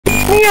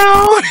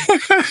Meow.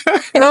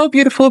 Hello,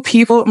 beautiful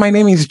people. My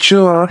name is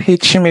Joel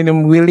H.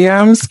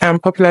 Williams. I'm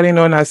popularly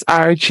known as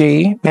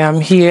RJ. I'm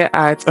here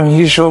at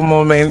Unusual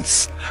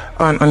Moments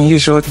on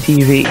Unusual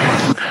TV.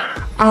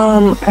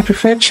 I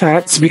prefer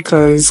chats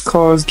because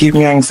calls give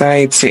me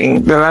anxiety.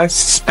 I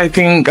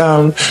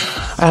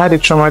had a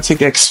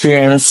traumatic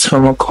experience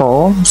from a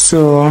call.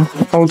 So,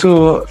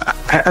 although,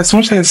 as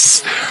much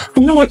as,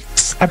 you know what,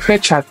 I prefer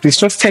chat, please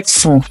just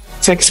text me.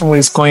 Text me what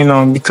is going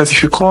on, because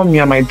if you call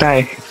me, I might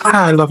die.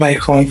 I love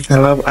iPhone. I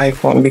love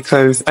iPhone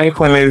because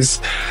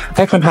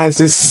iPhone has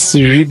this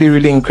really,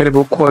 really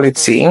incredible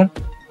quality.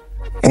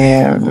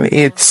 And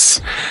I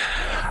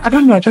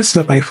don't know, I just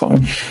love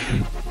iPhone.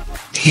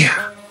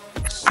 Yeah.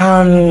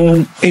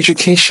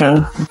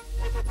 Education.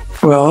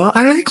 Well,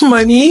 I like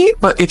money,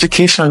 but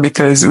education,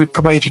 because with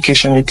proper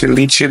education, you can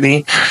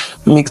literally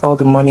make all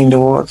the money in the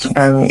world,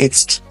 and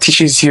it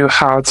teaches you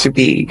how to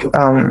be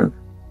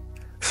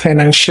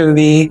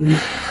financially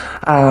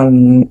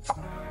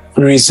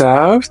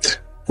reserved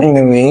in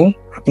a way.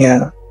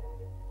 Yeah,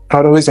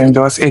 I'd always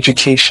endorse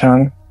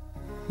education.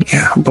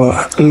 Yeah,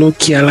 but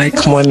look, I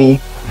like money.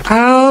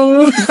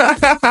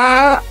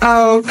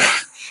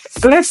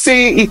 Let's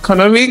say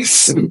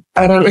economics.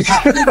 I don't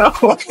know.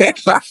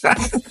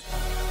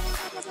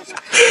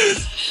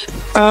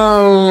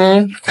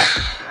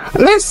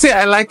 Let's say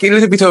I like a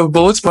little bit of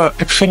both, but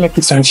I prefer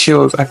Netflix and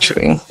chills,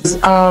 actually.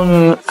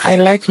 I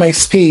like my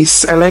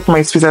space. I like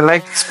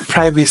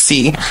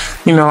privacy.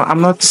 You know,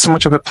 I'm not so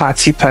much of a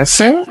party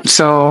person,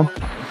 so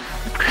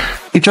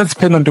it just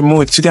depends on the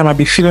mood. Today I might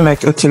be feeling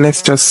like, okay,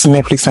 let's just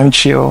Netflix and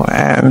chill,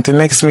 and the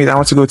next minute I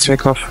want to go to a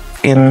club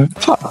in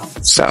club.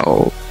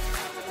 So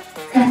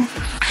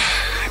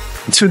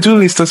to-do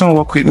list doesn't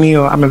work with me,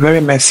 or I'm a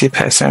very messy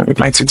person with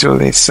my to-do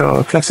list,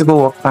 so flexible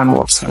work plan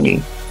works for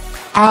me.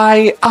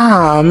 I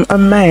am a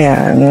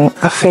man,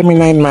 a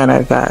feminine man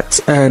at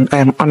that, and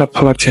I'm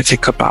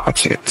unapologetic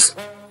about it.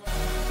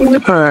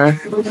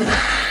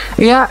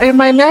 Yeah, in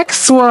my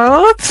next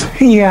world,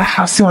 yeah,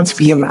 I still want to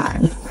be a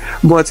man,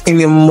 but in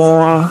a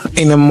more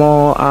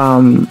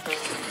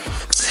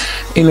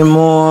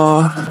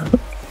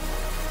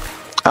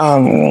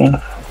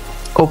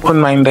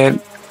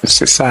open-minded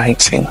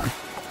society.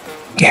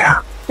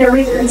 Yeah. The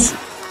reasons.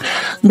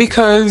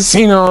 Because,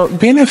 you know,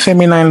 being a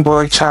feminine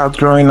boy child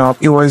growing up,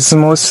 it was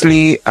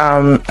mostly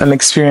an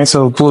experience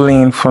of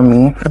bullying for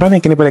me. I don't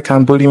think anybody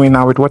can bully me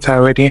now with what I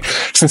already,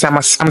 since I'm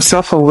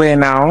self-aware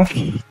now,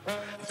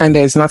 and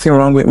there's nothing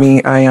wrong with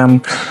me. I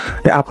am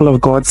the apple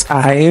of God's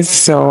eyes.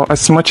 So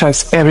as much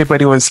as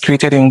everybody was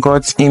created in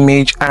God's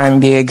image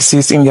and they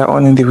exist in their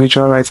own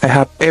individual rights, I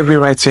have every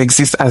right to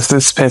exist as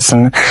this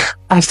person,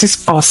 as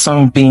this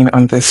awesome being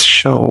on this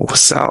show.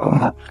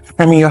 So,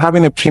 I mean, you're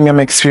having a premium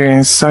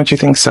experience, don't you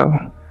think so?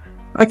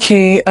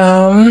 Okay,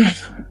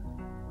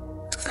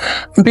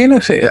 being a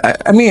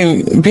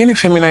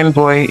feminine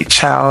boy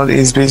child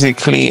is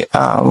basically,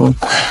 I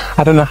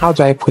don't know, how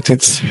do I put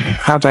it?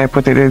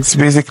 It's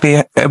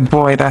basically a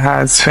boy that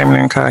has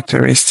feminine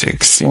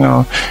characteristics, you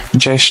know,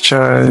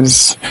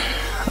 gestures,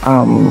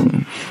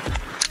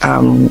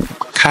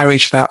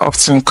 carriage that are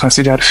often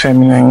considered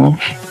feminine.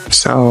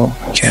 So,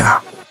 yeah.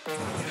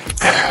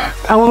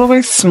 I will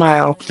always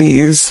smile,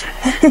 please.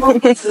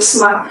 What makes you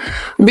smile?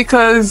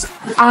 Because,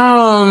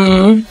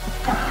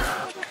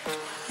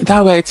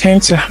 that way I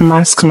tend to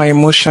mask my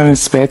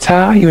emotions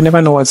better. You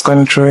never know what's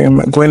going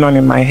on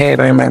in my head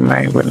or in my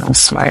mind when I'm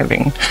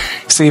smiling.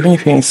 So even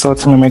if you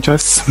insult me, I might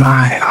just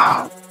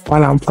smile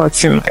while I'm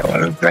putting my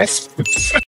own breast.